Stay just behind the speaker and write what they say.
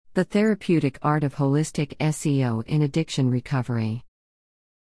The Therapeutic Art of Holistic SEO in Addiction Recovery.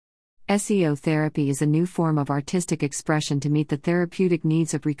 SEO therapy is a new form of artistic expression to meet the therapeutic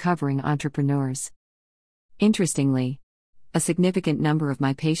needs of recovering entrepreneurs. Interestingly, a significant number of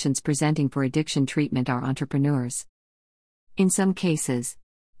my patients presenting for addiction treatment are entrepreneurs. In some cases,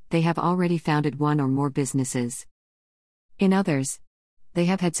 they have already founded one or more businesses. In others, they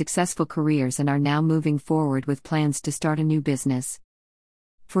have had successful careers and are now moving forward with plans to start a new business.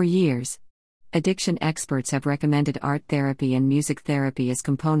 For years, addiction experts have recommended art therapy and music therapy as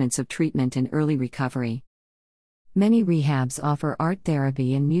components of treatment in early recovery. Many rehabs offer art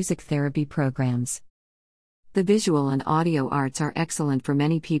therapy and music therapy programs. The visual and audio arts are excellent for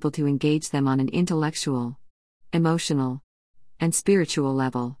many people to engage them on an intellectual, emotional, and spiritual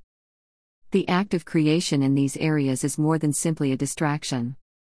level. The act of creation in these areas is more than simply a distraction.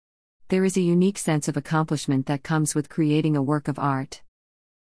 There is a unique sense of accomplishment that comes with creating a work of art.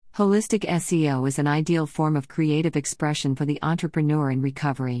 Holistic SEO is an ideal form of creative expression for the entrepreneur in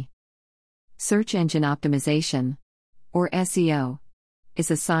recovery. Search engine optimization, or SEO,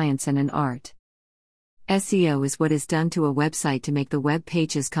 is a science and an art. SEO is what is done to a website to make the web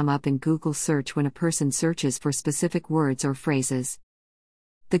pages come up in Google search when a person searches for specific words or phrases.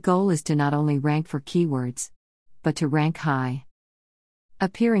 The goal is to not only rank for keywords, but to rank high.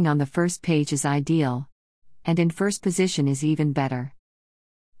 Appearing on the first page is ideal, and in first position is even better.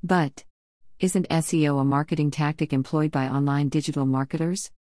 But, isn't SEO a marketing tactic employed by online digital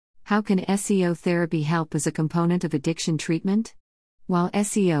marketers? How can SEO therapy help as a component of addiction treatment? While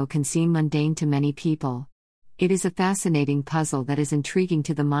SEO can seem mundane to many people, it is a fascinating puzzle that is intriguing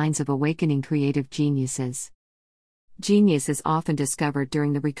to the minds of awakening creative geniuses. Genius is often discovered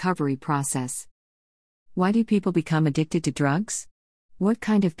during the recovery process. Why do people become addicted to drugs? What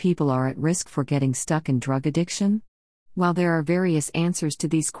kind of people are at risk for getting stuck in drug addiction? While there are various answers to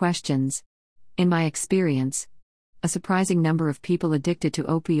these questions, in my experience, a surprising number of people addicted to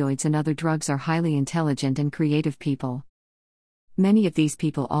opioids and other drugs are highly intelligent and creative people. Many of these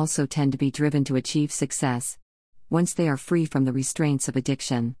people also tend to be driven to achieve success once they are free from the restraints of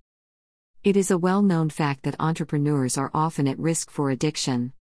addiction. It is a well-known fact that entrepreneurs are often at risk for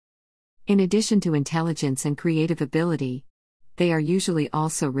addiction. In addition to intelligence and creative ability, they are usually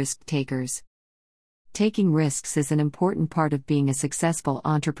also risk takers. Taking risks is an important part of being a successful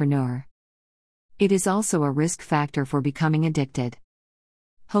entrepreneur. It is also a risk factor for becoming addicted.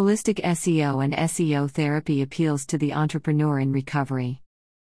 Holistic SEO and SEO therapy appeals to the entrepreneur in recovery.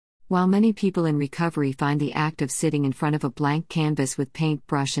 While many people in recovery find the act of sitting in front of a blank canvas with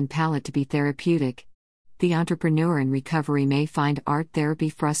paintbrush and palette to be therapeutic, the entrepreneur in recovery may find art therapy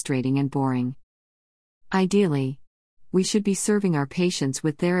frustrating and boring. Ideally, we should be serving our patients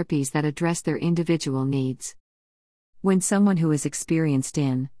with therapies that address their individual needs. When someone who is experienced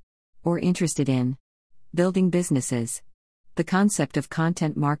in, or interested in, building businesses, the concept of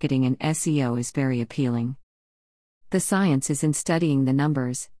content marketing and SEO is very appealing. The science is in studying the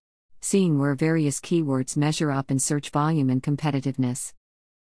numbers, seeing where various keywords measure up in search volume and competitiveness.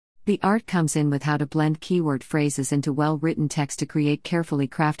 The art comes in with how to blend keyword phrases into well-written text to create carefully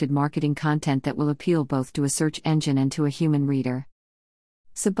crafted marketing content that will appeal both to a search engine and to a human reader.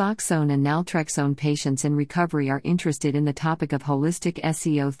 Suboxone and naltrexone patients in recovery are interested in the topic of holistic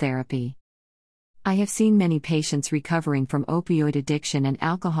SEO therapy. I have seen many patients recovering from opioid addiction and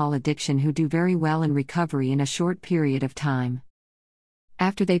alcohol addiction who do very well in recovery in a short period of time.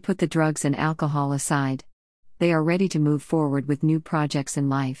 After they put the drugs and alcohol aside, they are ready to move forward with new projects in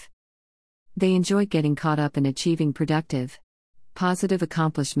life. They enjoy getting caught up in achieving productive, positive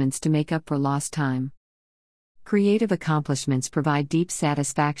accomplishments to make up for lost time. Creative accomplishments provide deep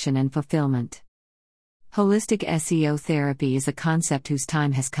satisfaction and fulfillment. Holistic SEO therapy is a concept whose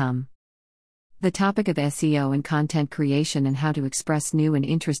time has come. The topic of SEO and content creation and how to express new and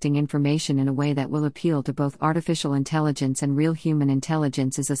interesting information in a way that will appeal to both artificial intelligence and real human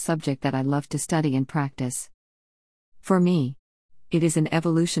intelligence is a subject that I love to study and practice. For me, it is an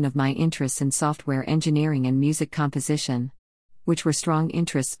evolution of my interests in software engineering and music composition, which were strong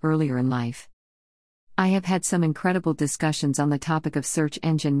interests earlier in life. I have had some incredible discussions on the topic of search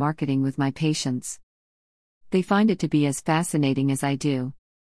engine marketing with my patients. They find it to be as fascinating as I do.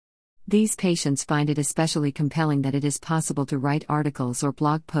 These patients find it especially compelling that it is possible to write articles or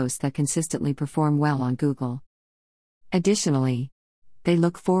blog posts that consistently perform well on Google. Additionally, they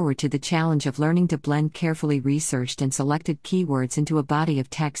look forward to the challenge of learning to blend carefully researched and selected keywords into a body of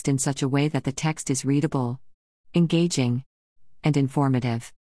text in such a way that the text is readable, engaging, and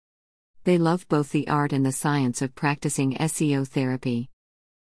informative. They love both the art and the science of practicing SEO therapy.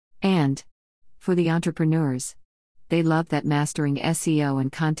 And, for the entrepreneurs, They love that mastering SEO and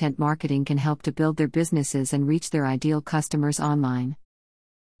content marketing can help to build their businesses and reach their ideal customers online.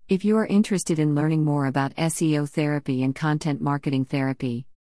 If you are interested in learning more about SEO therapy and content marketing therapy,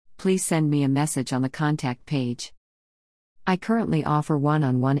 please send me a message on the contact page. I currently offer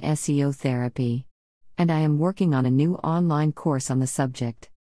one-on-one SEO therapy, and I am working on a new online course on the subject.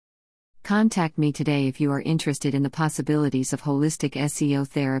 Contact me today if you are interested in the possibilities of holistic SEO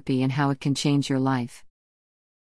therapy and how it can change your life.